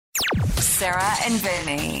Sarah and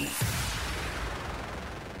Vinny.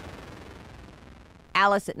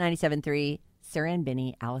 Alice at 97.3, Sarah and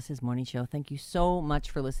Vinny, Alice's morning show. Thank you so much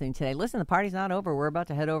for listening today. Listen, the party's not over. We're about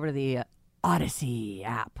to head over to the Odyssey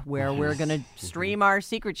app where we're going to stream our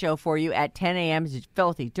secret show for you at 10 a.m. It's a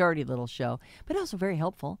filthy, dirty little show, but also very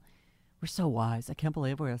helpful. We're so wise. I can't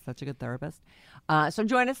believe we have such a good therapist. So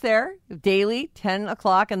join us there daily, 10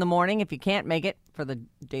 o'clock in the morning. If you can't make it for the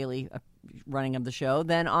daily running of the show,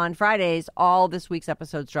 then on Fridays, all this week's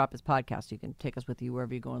episodes drop as podcasts. You can take us with you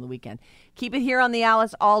wherever you go on the weekend. Keep it here on the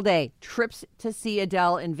Alice all day. Trips to see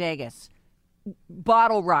Adele in Vegas.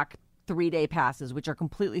 Bottle Rock 3-day passes, which are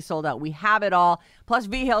completely sold out. We have it all. Plus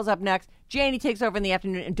V-Hill's up next. Janie takes over in the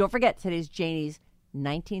afternoon. And don't forget, today's Janie's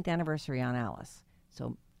 19th anniversary on Alice.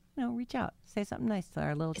 So, reach out. Say something nice to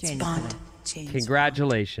our little Janie.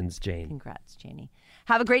 Congratulations, Jane. Congrats, Janie.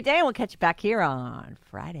 Have a great day, and we'll catch you back here on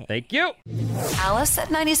Friday. Thank you. Alice at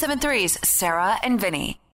 97.3's Sarah and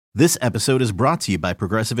Vinny. This episode is brought to you by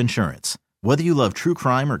Progressive Insurance. Whether you love true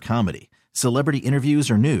crime or comedy, celebrity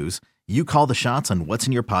interviews or news, you call the shots on what's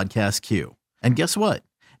in your podcast queue. And guess what?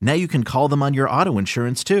 Now you can call them on your auto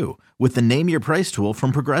insurance too with the Name Your Price tool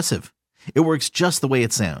from Progressive. It works just the way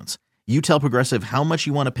it sounds. You tell Progressive how much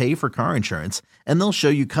you want to pay for car insurance, and they'll show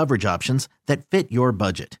you coverage options that fit your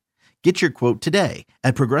budget. Get your quote today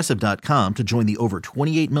at Progressive.com to join the over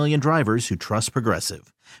 28 million drivers who trust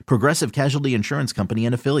Progressive. Progressive Casualty Insurance Company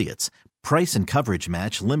and Affiliates. Price and coverage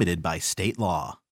match limited by state law.